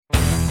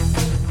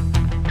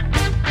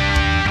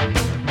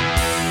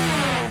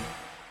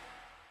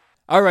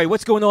All right,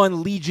 what's going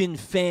on, Legion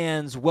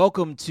fans?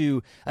 Welcome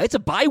to it's a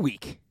bye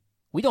week.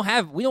 We don't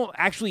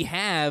actually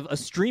have a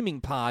streaming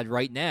pod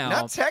right now.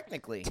 Not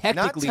technically.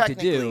 To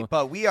do.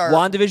 But we are.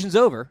 WandaVision's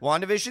over.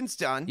 WandaVision's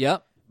done.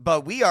 Yep.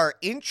 But we are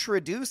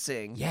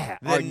introducing the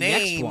our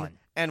name next one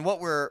and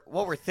what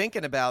we're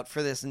thinking about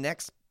for this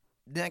next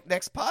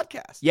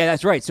podcast. Yeah,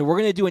 that's right. So we're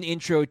going to do an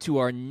intro to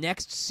our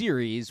next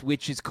series,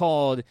 which is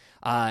called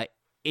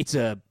It's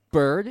a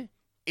Bird.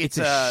 It's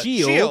a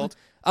Shield.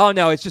 Oh,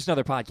 no, it's just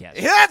another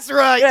podcast. That's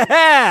right.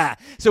 Yeah.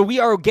 So we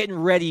are getting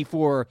ready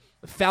for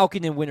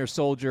Falcon and Winter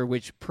Soldier,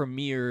 which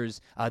premieres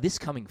this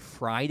coming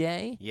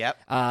Friday. Yep.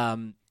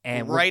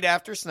 And right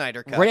after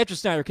Snyder Cut. Right after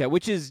Snyder Cut,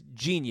 which is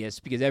genius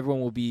because everyone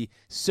will be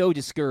so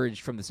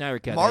discouraged from the Snyder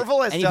Cut.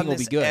 Marvel has done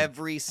this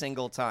every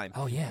single time.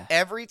 Oh, yeah.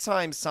 Every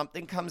time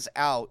something comes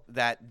out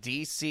that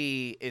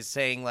DC is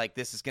saying, like,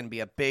 this is going to be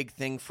a big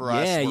thing for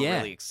us. We're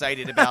really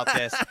excited about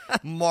this.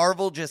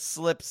 Marvel just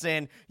slips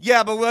in,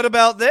 yeah, but what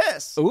about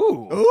this?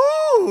 Ooh.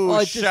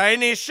 Well,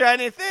 shiny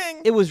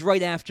thing. It was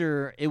right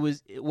after,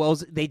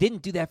 they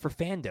didn't do that for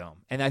Fandom.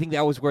 And I think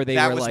that was where they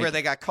where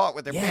they got caught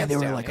with their pants they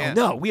were down. like, oh,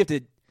 no, we have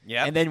to...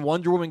 Yeah, and then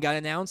Wonder Woman got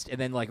announced, and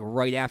then like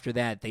right after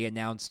that, they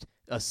announced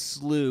a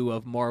slew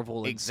of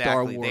Marvel and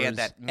Star Wars. They had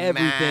that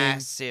everything.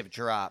 massive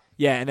drop.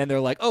 Yeah, and then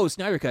they're like, "Oh,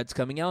 Snyder Cut's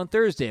coming out on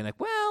Thursday," and like,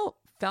 "Well,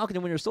 Falcon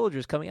and Winter Soldier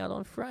is coming out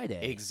on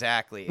Friday."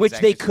 Exactly. Which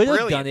they could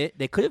have done it.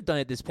 They could have done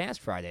it this past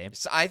Friday.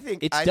 So I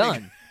think it's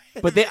done.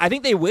 But I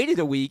think they waited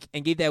a week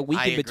and gave that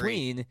week in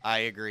between. I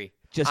agree.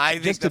 I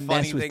think the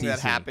funny thing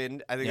that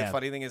happened. I think the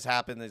funny thing has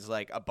happened is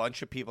like a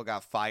bunch of people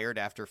got fired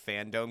after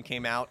Fandom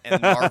came out,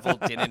 and Marvel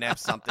didn't have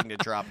something to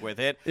drop with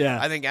it.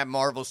 Yeah, I think at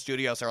Marvel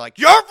Studios are like,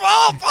 "You're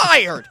all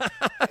fired."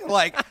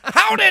 Like,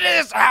 how did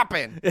this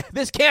happen?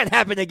 This can't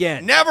happen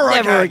again. Never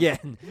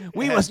again.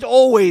 We must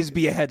always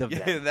be ahead of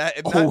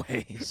that.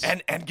 Always.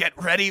 And get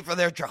ready for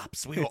their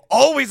drops. We will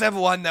always have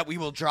one that we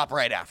will drop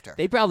right after.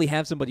 They probably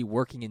have somebody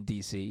working in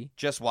DC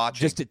just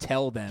watching, just to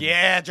tell them.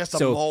 Yeah, just a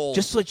mole.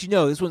 Just to let you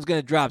know, this one's going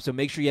to drop. So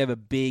make sure you have a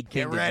big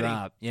thing to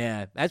drop.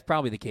 Yeah, that's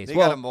probably the case. They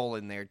got a mole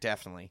in there,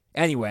 definitely.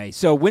 Anyway,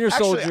 so Winter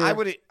Soldier. I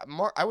would.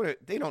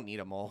 They don't need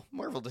a mole.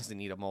 Marvel doesn't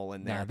need a mole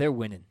in there. Nah, they're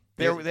winning.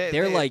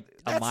 They're like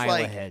a mile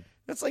ahead.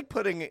 That's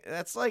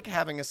like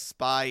having a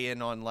spy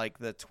in on like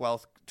the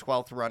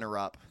 12th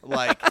runner-up.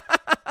 Like,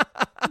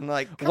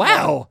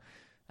 wow.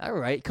 All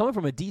right, coming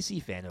from a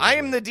DC fan. I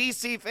am the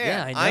DC fan.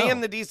 Yeah, I know. I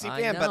am the DC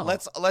fan. But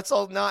let's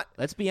all not.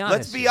 Let's be honest.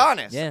 Let's be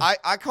honest. Yeah.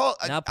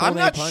 I'm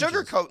not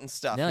sugarcoating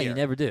stuff. No, here. you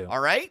never do. All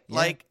right,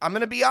 I'm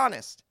gonna be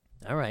honest.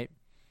 All right.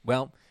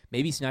 Well,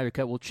 maybe Snyder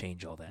Cut will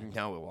change all that.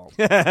 No, it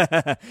won't.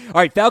 All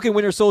right, Falcon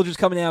Winter Soldier's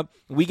coming out.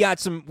 We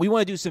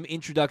want to do some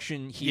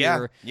introduction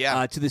here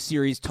to the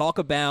series. Talk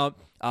about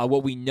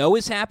what we know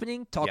is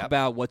happening. Talk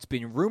about what's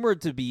been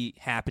rumored to be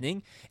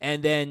happening,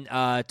 and then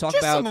talk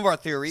about some of our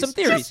theories. Some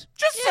theories.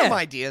 Just some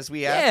ideas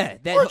we have.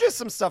 Yeah, or just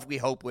some stuff we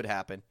hope would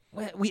happen.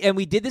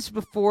 We did this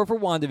before for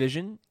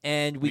WandaVision,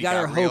 and we got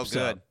our hopes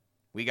up.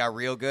 We got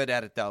real good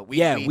at it, though. We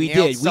did. We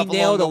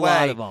nailed a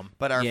lot of them.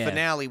 But our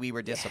finale, we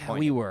were disappointed.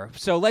 We were.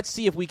 So let's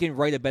see if we can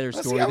write a better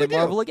story than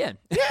Marvel again.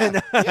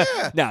 Yeah.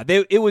 No,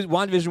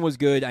 WandaVision was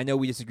good. I know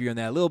we disagree on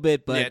that a little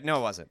bit, but no,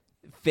 it wasn't.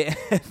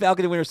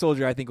 Falcon and Winter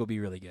Soldier, I think, will be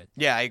really good.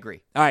 Yeah, I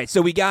agree. All right,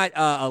 so we got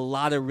a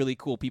lot of really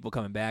cool people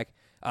coming back.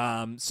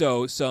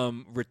 So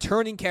some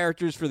returning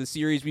characters for the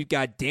series. We've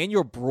got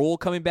Daniel Bruhl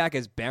coming back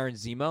as Baron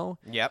Zemo.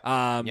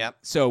 Yep.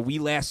 So we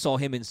last saw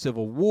him in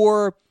Civil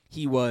War.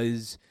 He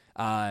was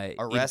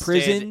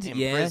arrested,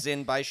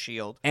 imprisoned by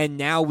S.H.I.E.L.D. And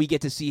now we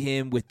get to see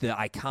him with the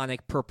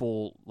iconic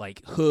purple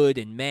hood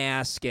and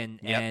mask and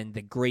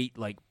the great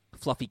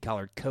fluffy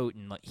collared coat,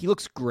 and he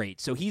looks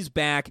great. So he's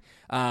back.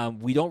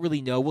 We don't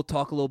really know. We'll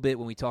talk a little bit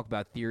when we talk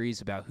about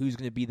theories about who's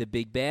going to be the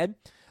big bad,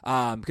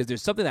 because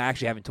there's something that I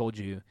actually haven't told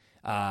you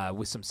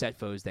with some set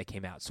foes that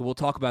came out. So we'll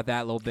talk about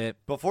that a little bit.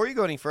 Before you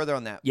go any further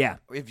on that,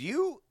 if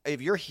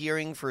you're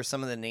hearing for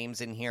some of the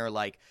names in here,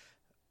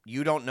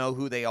 you don't know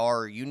who they are,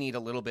 or you need a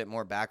little bit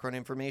more background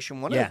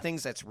information. One of the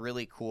things that's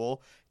really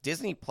cool,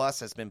 Disney Plus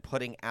has been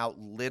putting out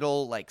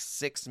little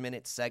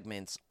 6-minute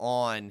segments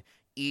on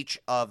each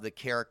of the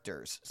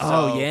characters.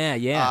 So,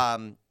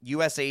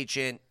 U.S.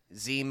 Agent,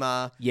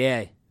 Zima,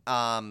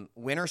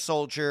 Winter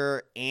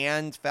Soldier,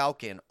 and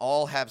Falcon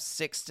all have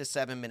 6 to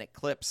 7 minute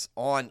clips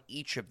on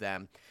each of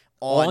them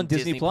on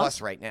Disney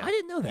Plus right now. I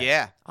didn't know that.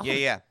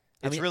 Yeah.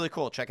 It's really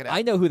cool. Check it out.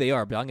 I know who they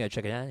are, but I'm going to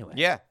check it out anyway.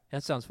 Yeah.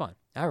 That sounds fun.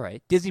 All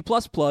right. Disney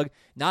Plus plug,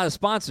 not a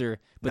sponsor,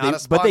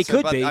 but they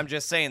could be. I'm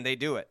just saying they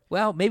do it.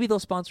 Well, maybe they'll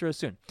sponsor us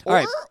soon. All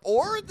right.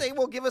 Or they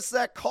will give us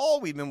that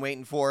call we've been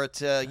waiting for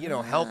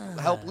to,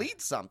 help lead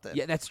something.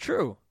 Yeah, that's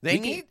true. They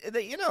need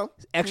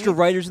extra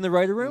writers in the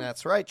writer room.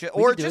 That's right.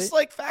 Or just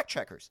fact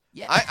checkers.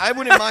 Yeah. I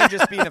wouldn't mind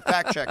just being a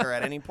fact checker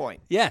at any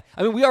point. Yeah.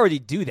 I mean, we already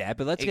do that,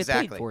 but let's get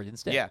paid for it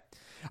instead. Yeah.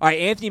 All right,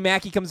 Anthony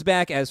Mackie comes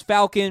back as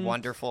Falcon.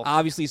 Wonderful.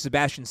 Obviously,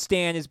 Sebastian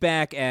Stan is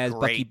back as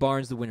Bucky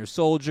Barnes, the Winter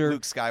Soldier.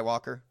 Luke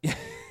Skywalker.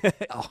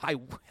 Oh, I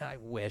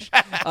wish.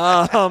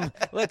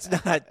 Let's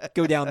not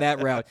go down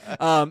that route.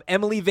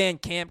 Emily Van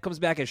Camp comes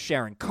back as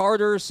Sharon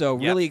Carter, so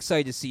really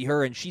excited to see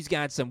her. And she's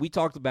got some. We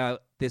talked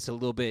about this a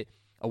little bit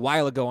a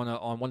while ago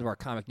on one of our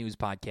comic news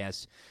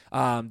podcasts.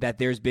 That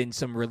there's been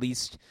some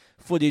released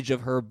footage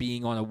of her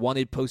being on a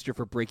wanted poster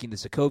for breaking the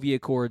Sokovia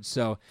Accords.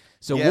 So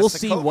we'll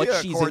see what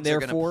she's in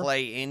there for.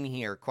 Play in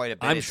here quite a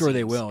bit. I'm sure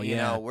they will. You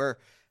know, we're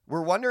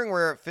wondering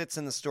where it fits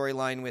in the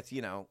storyline with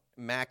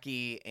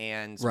Mackie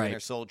and Winter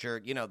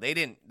Soldier. They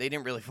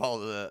didn't really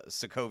follow the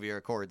Sokovia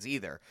Accords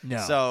either. No.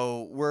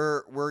 So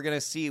we're gonna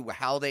see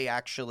how they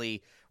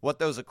actually, what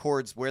those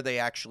accords, where they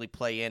actually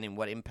play in, and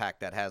what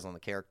impact that has on the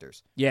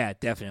characters. Yeah,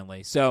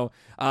 definitely. So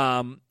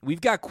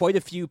we've got quite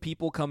a few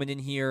people coming in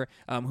here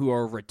who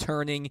are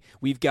returning.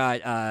 We've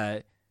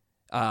got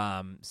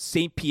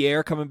St.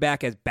 Pierre coming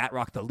back as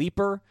Batroc the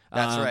Leaper.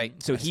 That's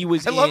right. So he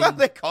was. I love how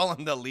they call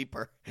him the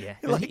Leaper. Yeah,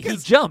 he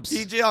jumps.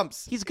 He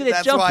jumps. He's good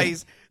at jumping.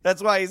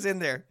 That's why he's in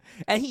there.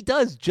 And he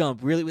does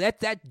jump. Really,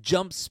 that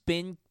jump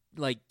spin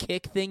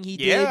kick thing he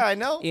did. Yeah, I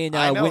know. In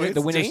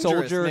the Winter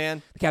Soldier,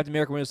 man. the Captain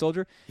America Winter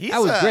Soldier.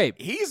 That was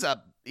great. He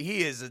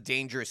is a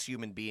dangerous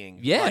human being.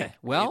 Yeah,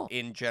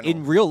 in general,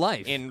 in real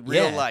life.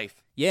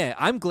 Life. Yeah,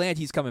 I'm glad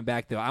he's coming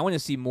back though. I want to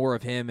see more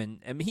of him,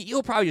 and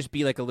he'll probably just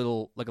be like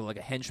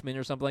a henchman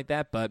or something like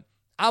that. But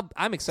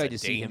I'm excited to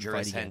see him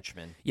fight again.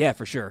 Henchman. Yeah,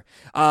 for sure.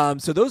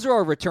 So those are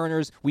our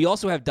returners. We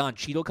also have Don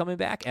Cheadle coming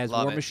back as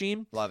War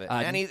Machine. Love it.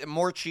 And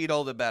more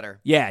Cheadle, the better.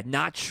 Yeah,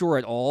 not sure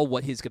at all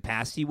what his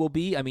capacity will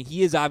be. I mean,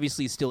 he is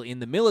obviously still in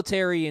the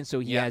military, and so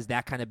he has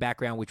that kind of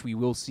background, which we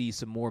will see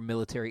some more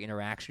military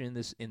interaction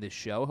in this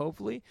show,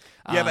 hopefully.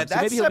 Yeah, but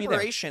that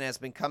separation has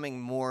been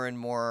coming more and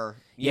more.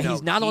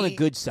 He's not on a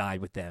good side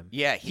with them.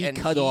 Yeah, he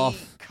cut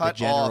off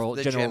General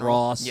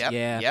Ross.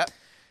 Yep.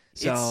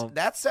 So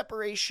that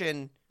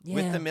separation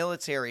with the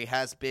military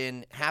has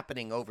been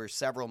happening over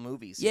several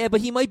movies. Yeah, but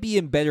he might be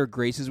in better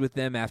graces with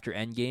them after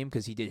Endgame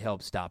because he did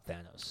help stop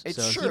Thanos.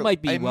 It's so true. he might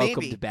be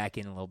welcomed back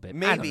in a little bit.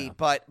 Maybe,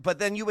 but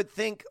then you would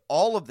think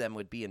all of them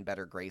would be in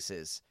better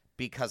graces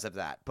because of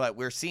that. But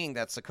we're seeing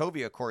that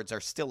Sokovia Accords are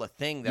still a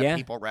thing that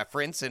people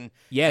reference. And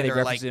they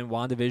reference in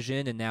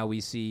WandaVision, and now we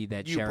see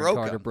that Sharon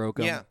Carter broke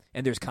them,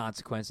 and there's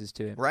consequences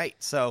to it. Right.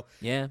 So,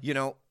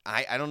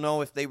 I don't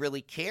know if they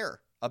really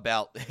care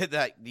about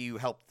that you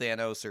helped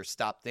Thanos or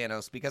stopped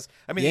Thanos, because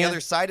the other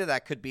side of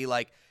that could be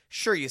like,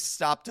 sure, you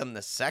stopped him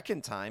the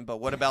second time, but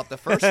what about the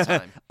first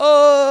time?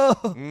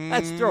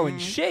 That's throwing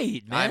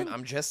shade, man.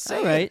 I'm just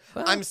saying. All right.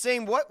 Well, I'm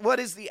saying what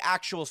is the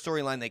actual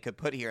storyline they could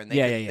put here, and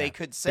they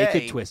could say they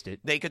could twist it.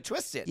 They could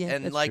twist it,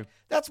 and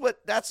that's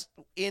that's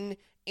in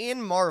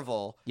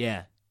Marvel.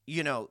 Yeah.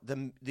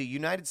 The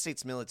United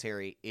States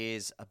military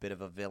is a bit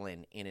of a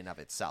villain in and of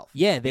itself.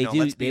 Yeah, they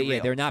do.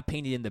 They're not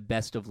painted in the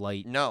best of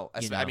light. No,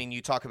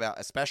 you talk about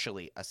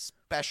especially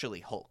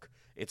Hulk.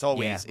 It's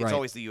always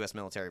always the U.S.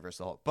 military versus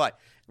the Hulk. But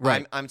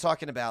I'm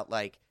talking about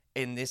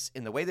in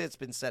the way that it's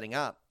been setting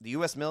up, the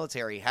U.S.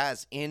 military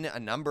has in a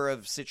number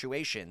of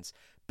situations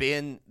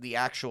been the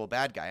actual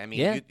bad guy.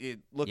 You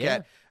look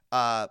at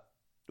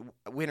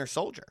Winter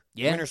Soldier.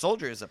 Yeah. Winter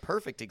Soldier is a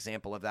perfect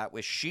example of that,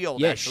 with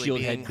S.H.I.E.L.D. actually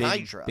being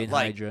Hydra.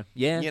 Hydra.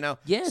 Yeah.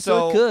 Yeah,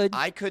 so it could.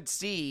 I could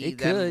see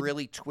them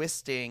really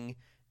twisting,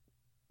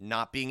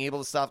 not being able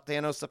to stop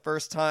Thanos the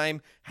first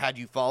time. Had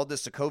you followed the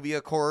Sokovia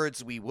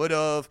Accords, we would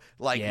have.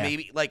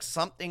 Maybe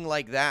something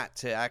like that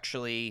to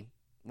actually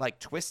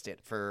twist it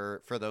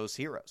for those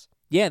heroes.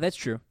 Yeah, that's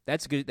true.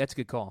 That's good. That's a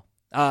good call.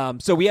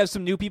 So we have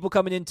some new people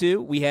coming in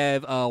too. We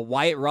have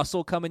Wyatt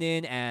Russell coming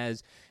in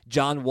as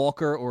John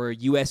Walker, or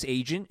U.S.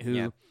 Agent,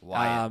 who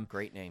Wyatt,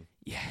 great name.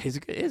 Yeah,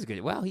 it is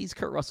good. Well, he's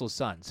Kurt Russell's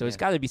son, so it's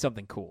got to be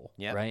something cool,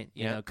 right?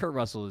 Kurt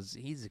Russell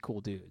he's a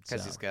cool dude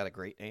because he's got a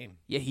great name.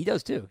 Yeah, he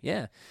does too.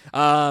 Yeah.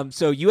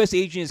 So U.S.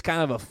 Agent is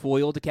kind of a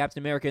foil to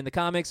Captain America in the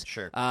comics.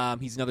 Sure.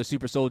 He's another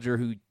super soldier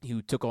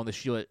who took on the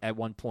shield at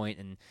one point,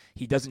 and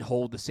he doesn't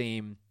hold the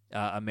same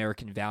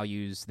American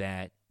values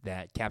that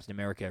Captain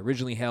America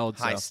originally held.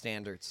 High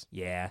standards.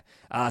 Yeah.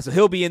 So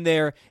he'll be in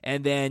there.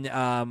 And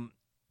then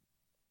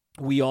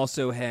we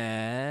also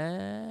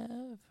have...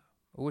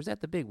 Or was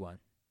that the big one?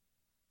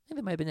 I think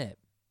that might have been it.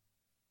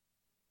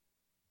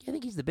 Yeah, I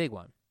think he's the big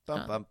one.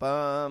 Bum,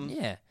 bum.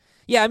 Yeah.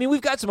 Yeah,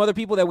 we've got some other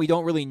people that we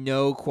don't really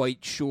know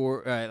quite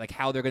sure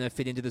how they're going to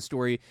fit into the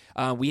story.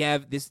 We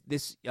have this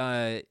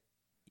young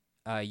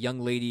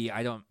lady.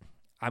 I'm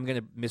going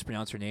to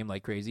mispronounce her name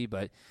like crazy,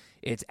 but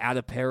it's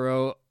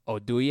Adepero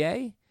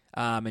Oduye.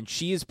 And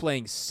she is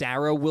playing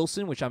Sarah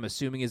Wilson, which I'm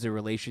assuming is a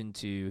relation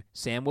to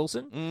Sam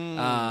Wilson,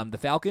 the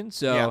Falcon.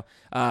 So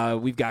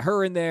we've got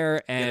her in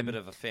there. And a bit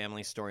of a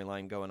family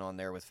storyline going on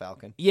there with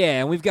Falcon.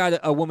 Yeah, and we've got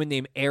a woman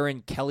named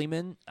Erin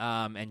Kellyman,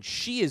 and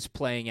she is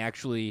playing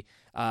actually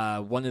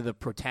one of the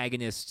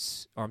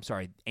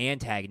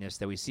antagonists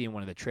that we see in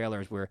one of the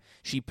trailers, where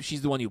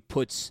she's the one who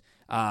puts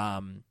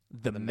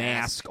the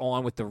mask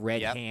on with the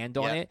red hand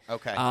on it.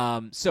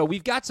 Okay. So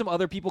we've got some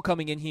other people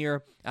coming in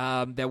here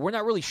that we're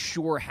not really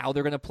sure how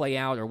they're going to play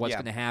out or what's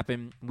going to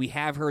happen. We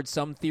have heard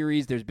some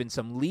theories. There's been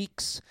some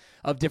leaks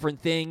of different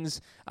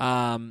things.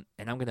 And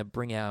I'm going to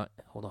bring out,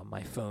 hold on,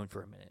 my phone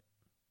for a minute.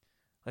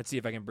 Let's see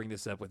if I can bring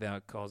this up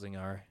without causing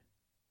our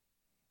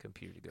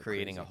computer to go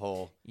creating crazy. A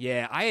whole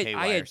Yeah, I had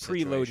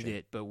preloaded situation.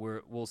 it, but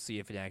we'll see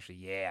if it actually.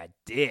 Yeah, I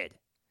did.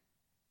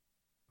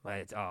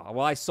 But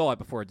I saw it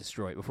before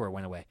it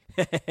went away.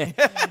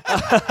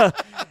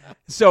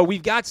 So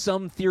we've got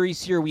some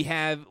theories here.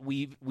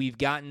 We've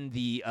gotten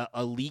the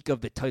a leak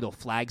of the title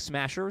Flag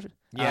Smashers.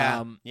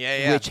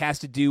 Which has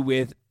to do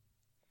with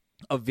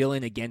a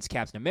villain against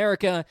Captain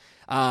America,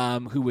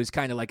 who was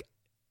kind of like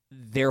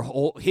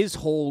his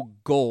whole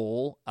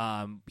goal.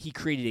 He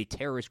created a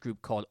terrorist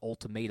group called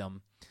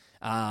Ultimatum,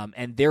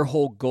 and their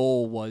whole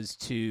goal was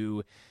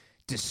to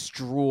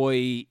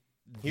destroy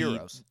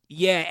heroes.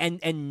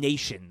 And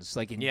nations,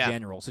 like in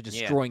general. So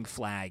destroying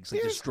flags,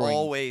 like there's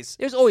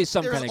always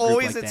some kind of group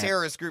always like a that.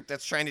 terrorist group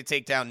that's trying to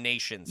take down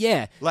nations.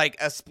 Yeah, like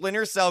a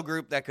Splinter Cell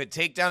group that could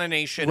take down a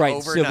nation right,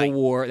 overnight. Civil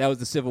War. That was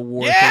the Civil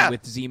War thing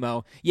with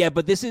Zemo. Yeah,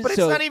 but this is. But it's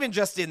not even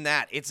just in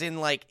that. It's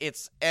in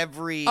it's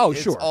every.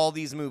 It's all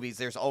these movies.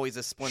 There's always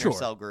a Splinter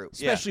Cell group,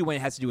 especially when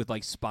it has to do with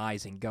like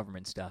spies and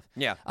government stuff.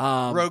 Yeah,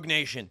 Rogue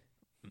Nation.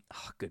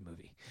 Oh, good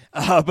movie.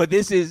 But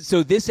this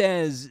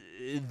has.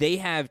 They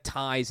have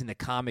ties in the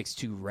comics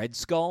to Red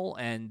Skull,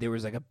 and there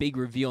was like a big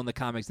reveal in the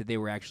comics that they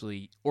were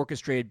actually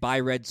orchestrated by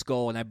Red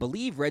Skull, and I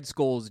believe Red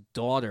Skull's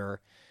daughter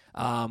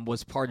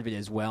was part of it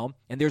as well.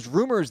 And there's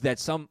rumors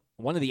that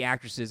one of the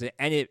actresses,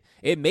 and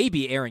it may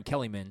be Erin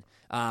Kellyman,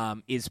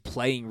 is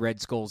playing Red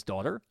Skull's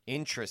daughter.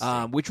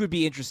 Interesting. Which would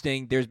be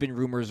interesting. There's been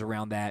rumors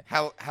around that.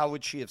 How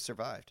would she have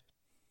survived?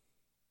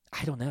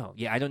 I don't know.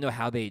 Yeah, I don't know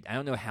how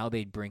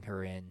they'd bring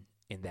her in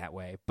that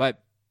way,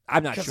 but.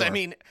 I'm not sure. Because, I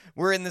mean,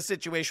 we're in the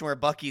situation where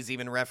Bucky's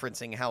even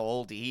referencing how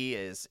old he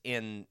is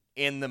in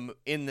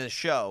the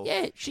show.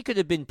 Yeah, she could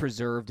have been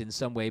preserved in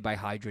some way by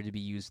Hydra to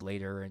be used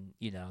later, and,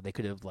 they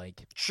could have,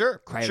 like...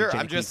 Sure.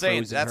 I'm just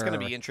saying, that's going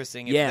to be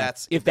interesting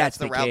if that's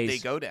the route they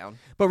go down.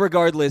 But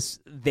regardless,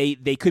 they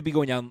could be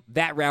going down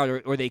that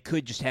route, or they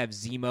could just have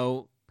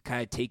Zemo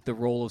kind of take the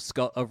role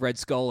of Red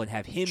Skull and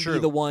have him be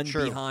the one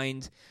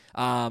behind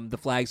the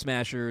Flag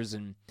Smashers,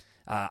 and...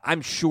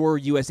 I'm sure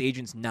U.S.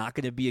 Agent's not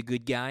going to be a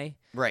good guy,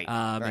 right?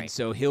 And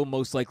so he'll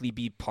most likely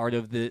be part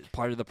of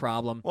the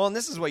problem. Well, and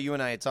this is what you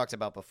and I had talked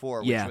about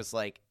before, which was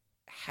like,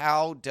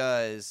 how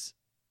does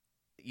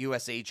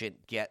U.S.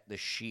 Agent get the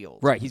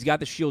shield? Right, he's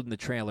got the shield in the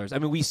trailers. I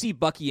mean, we see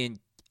Bucky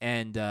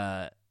and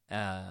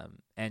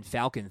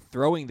Falcon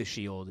throwing the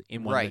shield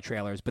in one of the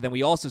trailers, but then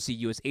we also see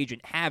U.S.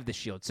 Agent have the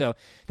shield. So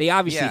they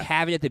obviously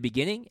have it at the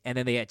beginning, and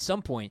then at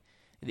some point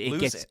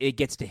it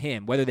gets to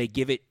him. Whether they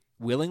give it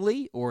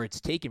willingly or it's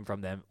taken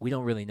from them, we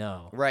don't really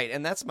know. Right,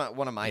 and that's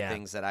one of my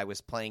things that I was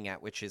playing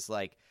at, which is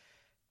like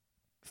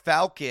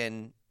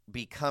Falcon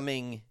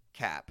becoming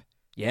Cap.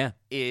 Yeah,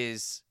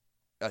 is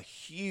a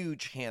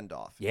huge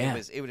handoff. Yeah,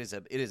 it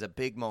is a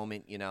big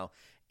moment. It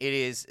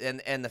is,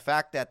 and the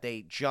fact that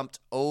they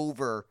jumped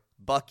over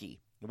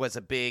Bucky was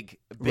a big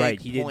right.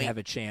 He point. didn't have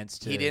a chance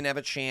to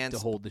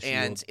hold the shield.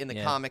 And in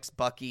the comics,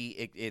 Bucky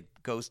it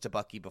goes to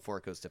Bucky before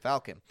it goes to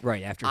Falcon.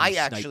 Right after I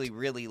actually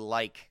really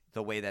like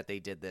the way that they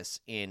did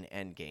this in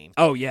Endgame.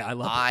 Oh yeah, I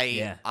love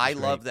it. I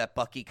love that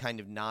Bucky kind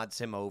of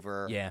nods him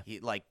over. Yeah, he,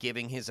 like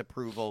giving his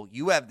approval.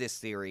 You have this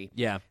theory.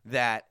 Yeah,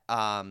 that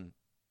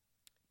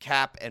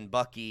Cap and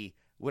Bucky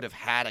would have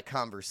had a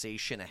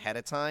conversation ahead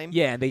of time.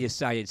 Yeah, and they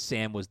decided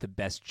Sam was the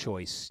best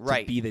choice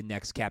to be the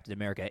next Captain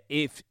America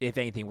if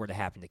anything were to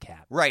happen to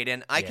Cap. Right,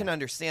 and I can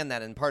understand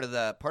that, and part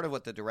of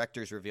what the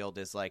directors revealed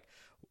is like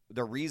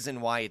the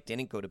reason why it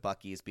didn't go to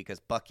Bucky is because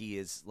Bucky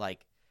is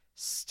like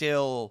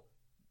still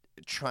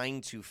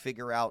trying to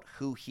figure out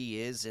who he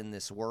is in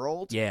this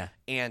world. Yeah.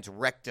 And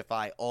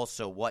rectify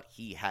also what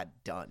he had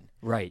done.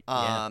 Right.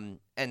 And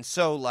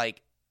so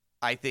like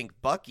I think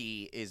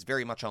Bucky is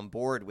very much on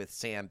board with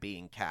Sam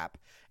being Cap.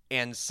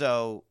 And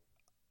so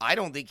I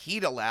don't think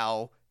he'd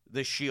allow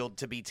the shield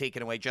to be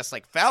taken away, just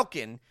like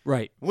Falcon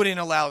wouldn't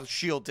allow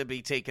shield to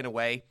be taken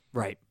away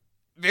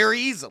very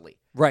easily.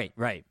 Right.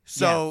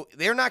 So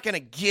they're not going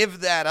to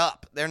give that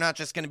up. They're not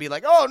just going to be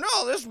like, oh,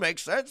 no, this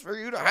makes sense for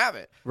you to have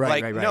it.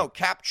 Right. No,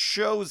 Cap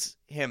chose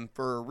him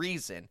for a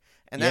reason,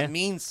 and that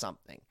means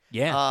something.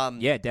 Yeah.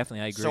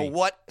 Definitely. I agree.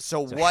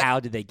 So what? How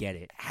did they get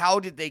it? How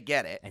did they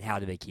get it? And how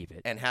do they keep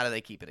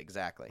it?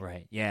 Exactly.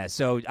 Right. Yeah.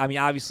 So, I mean,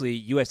 obviously,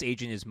 U.S.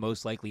 Agent is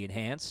most likely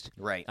enhanced.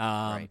 Right.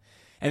 And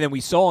then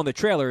we saw in the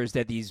trailers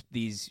that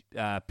these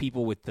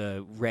people with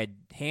the red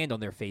hand on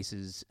their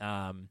faces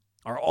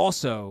are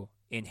also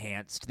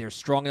enhanced. They're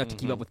strong enough to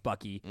keep up with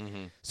Bucky.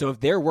 Mm-hmm. So if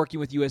they're working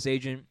with U.S.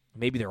 Agent,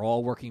 maybe they're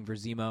all working for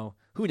Zemo.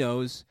 Who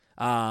knows?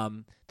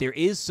 There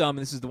is some,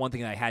 and this is the one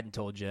thing that I hadn't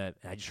told you, and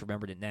I just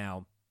remembered it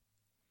now.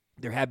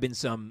 There have been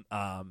some,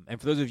 and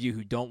for those of you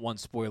who don't want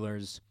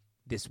spoilers,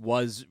 this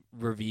was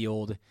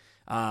revealed.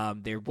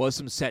 There was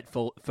some set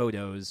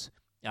photos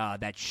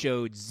that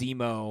showed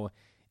Zemo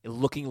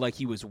looking like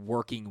he was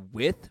working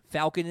with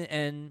Falcon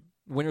and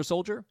Winter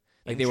Soldier.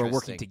 Like they were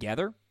working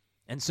together.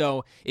 And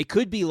so it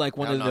could be like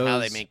one of those. I don't know how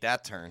they make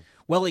that turn.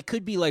 Well, it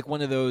could be like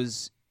one of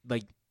those,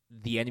 like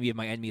the enemy of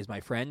my enemy is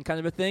my friend kind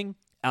of a thing.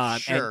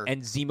 Sure.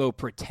 And Zemo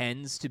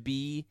pretends to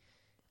be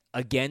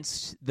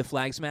against the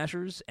Flag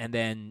Smashers, and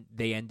then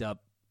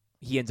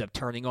he ends up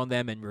turning on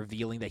them and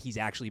revealing that he's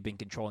actually been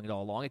controlling it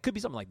all along. It could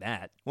be something like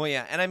that. Well,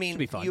 yeah, and I mean,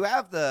 you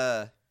have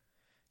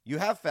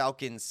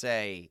Falcon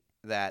say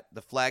that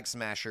the Flag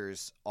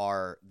Smashers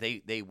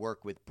they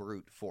work with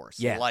brute force.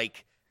 Yeah.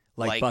 Like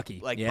Bucky.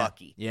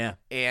 Bucky. Yeah.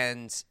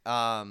 And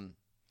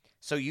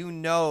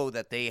so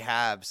that they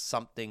have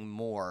something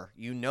more.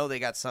 They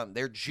got something.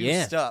 They're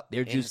juiced up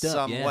in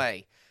some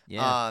way.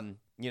 Yeah.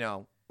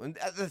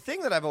 The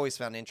thing that I've always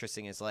found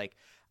interesting is like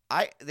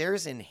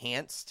there's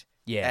Enhanced,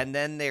 and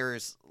then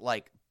there's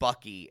like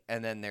Bucky,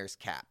 and then there's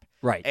Cap.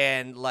 Right.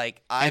 And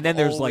like and then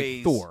there's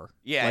like Thor.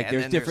 Yeah. Like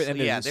there's different and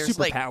there's there's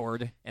super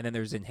powered, and then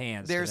there's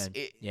Enhanced.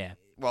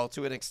 Well,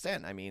 to an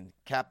extent. I mean,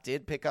 Cap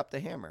did pick up the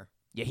hammer.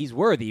 Yeah, he's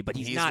worthy, but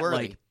he's not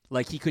worthy.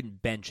 like he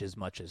couldn't bench as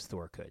much as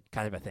Thor could,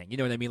 kind of a thing. You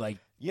know what I mean? Like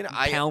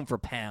pound for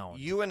pound.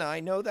 You and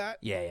I know that.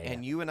 Yeah.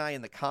 And you and I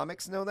in the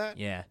comics know that.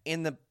 Yeah.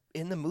 In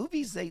the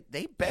movies, they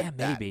bent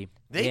that. Maybe.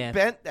 They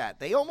bent that.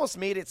 They almost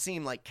made it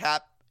seem like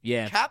Cap.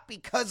 Yeah. Cap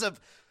because of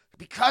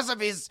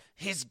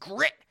his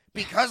grit.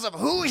 Because of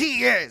who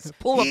he is,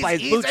 Pull up by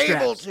his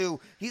bootstraps.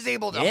 He's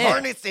able to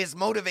harness his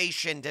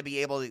motivation to be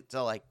able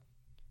to like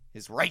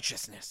his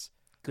righteousness.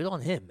 Good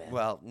on him, man.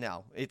 Well,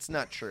 no, it's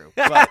not true.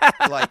 But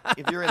like,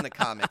 if you're in the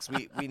comics,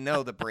 we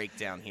know the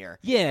breakdown here.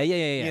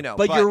 Yeah.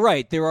 But you're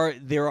right.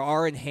 There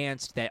are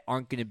Enhanced that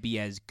aren't going to be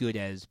as good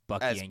as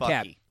Bucky and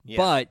Cap. Yeah.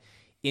 But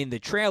in the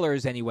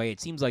trailers, anyway, it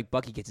seems like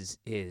Bucky gets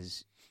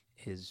his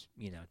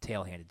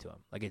tail handed to him.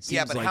 Like it seems.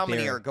 Yeah, but like how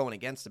many are going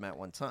against him at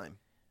one time?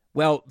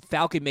 Well,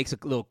 Falcon makes a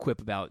little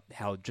quip about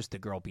how just the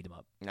girl beat him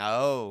up.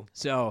 No.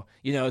 So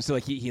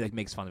like he like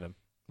makes fun of him.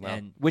 Well,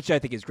 and which I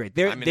think is great.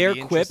 Their be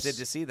quips, interested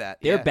to see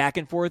that. Their back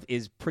and forth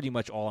is pretty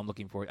much all I'm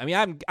looking for. I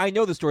mean, I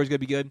know the story's gonna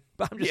be good,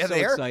 but I'm just so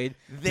excited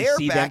to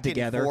see them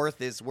together. Their back and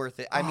forth is worth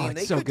it. I mean,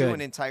 they could do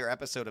an entire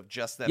episode of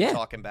just them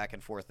talking back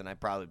and forth, and I'd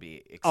probably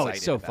be excited. Oh,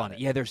 it's so about funny.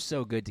 It. Yeah, they're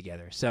so good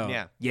together.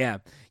 So yeah.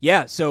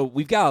 So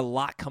we've got a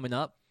lot coming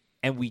up,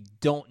 and we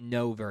don't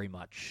know very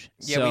much.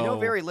 Yeah, so we know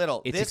very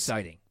little. It's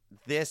exciting.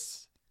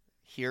 This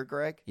here,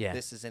 Greg. Yeah.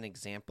 This is an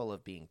example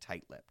of being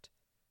tight-lipped.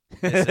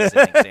 This is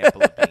an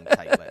example of being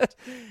tight-lipped.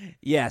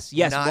 Yes,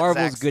 Not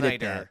Marvel's Zack good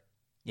Snyder at that.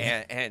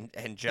 Yeah.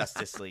 And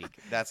Justice League.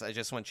 I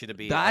just want you to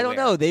be. I don't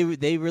aware. know.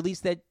 They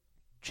released that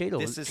Cheadle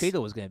was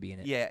going to be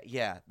in it.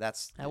 Yeah.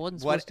 That's. I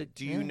wasn't supposed to.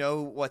 Do you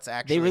know what's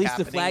actually? They released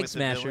happening the Flag with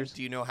Smashers.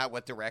 Do you know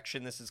what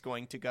direction this is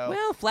going to go?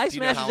 Well, Flag do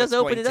you know Smashers how does it's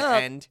open going it to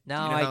up. End? No,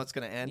 do you know how it's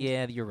going to end?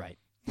 Yeah, you're right.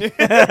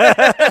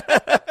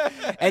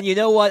 And you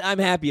know what? I'm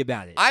happy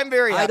about it. I'm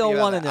very happy. I don't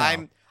want to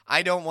know.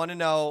 I don't want to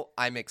know.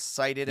 I'm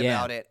excited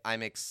about it.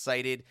 I'm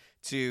excited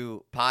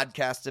to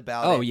podcast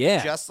about it. Oh,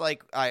 yeah. Just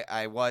like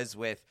I was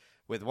with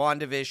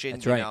WandaVision.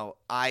 That's you right. know,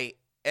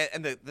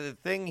 and the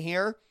thing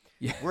here,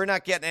 we're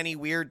not getting any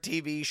weird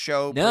TV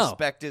show No.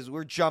 perspectives.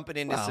 We're jumping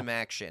into some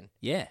action.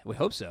 Yeah, we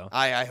hope so.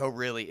 I hope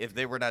really. If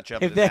they were not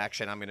jumping into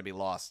action, I'm going to be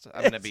lost.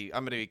 I'm going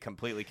to be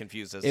completely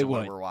confused as to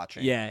what we're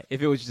watching. Yeah,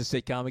 if it was just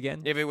a sitcom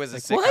again. If it was a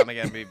sitcom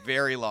again, I'd be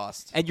very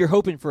lost. And you're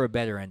hoping for a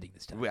better ending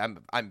this time.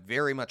 I'm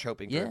very much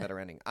hoping for a better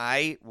ending.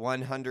 I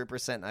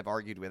 100%. I've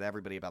argued with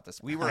everybody about this.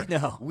 We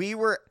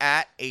were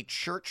at a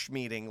church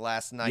meeting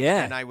last night,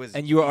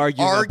 and you were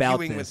arguing about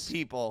with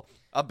people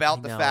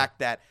about the fact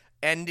that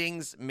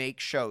endings make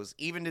shows,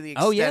 even to the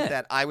extent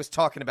that I was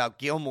talking about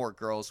Gilmore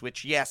Girls,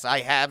 which, yes,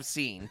 I have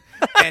seen.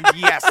 And,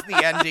 yes,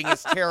 the ending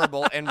is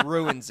terrible and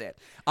ruins it.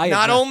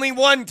 Not only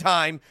one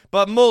time,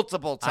 but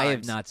multiple times. I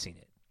have not seen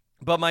it.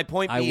 But my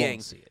point being, I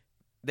won't see it.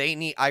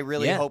 I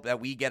really hope that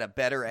we get a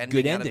better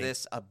ending out of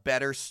this, a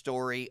better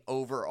story,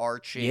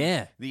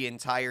 overarching the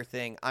entire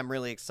thing. I'm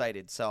really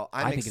excited. So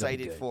I'm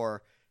excited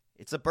for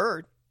it's a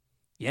bird.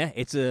 Yeah,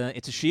 it's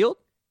a shield.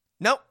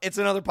 No, it's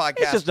another podcast.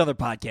 It's just another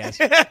podcast.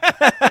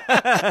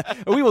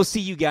 We will see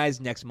you guys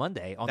next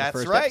Monday on the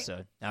first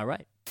episode. All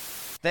right.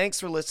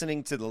 Thanks for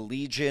listening to the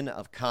Legion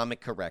of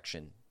Comic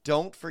Correction.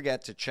 Don't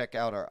forget to check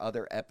out our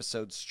other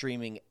episodes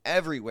streaming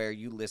everywhere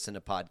you listen to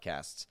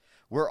podcasts.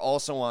 We're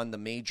also on the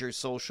major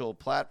social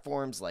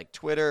platforms like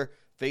Twitter,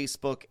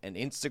 Facebook, and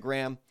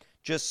Instagram.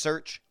 Just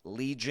search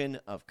Legion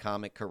of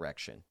Comic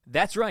Correction.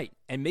 That's right.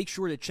 And make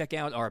sure to check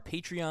out our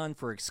Patreon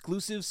for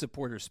exclusive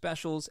supporter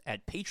specials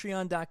at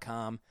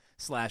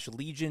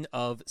patreon.com/Legion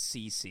of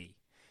CC.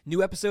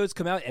 New episodes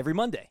come out every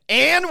Monday.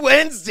 And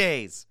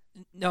Wednesdays.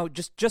 No,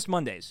 just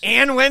Mondays.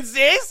 And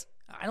Wednesdays?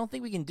 I don't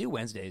think we can do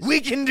Wednesdays.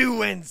 We can do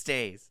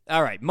Wednesdays.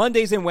 All right,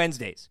 Mondays and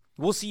Wednesdays.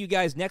 We'll see you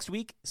guys next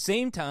week.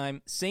 Same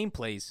time, same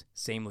place,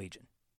 same Legion.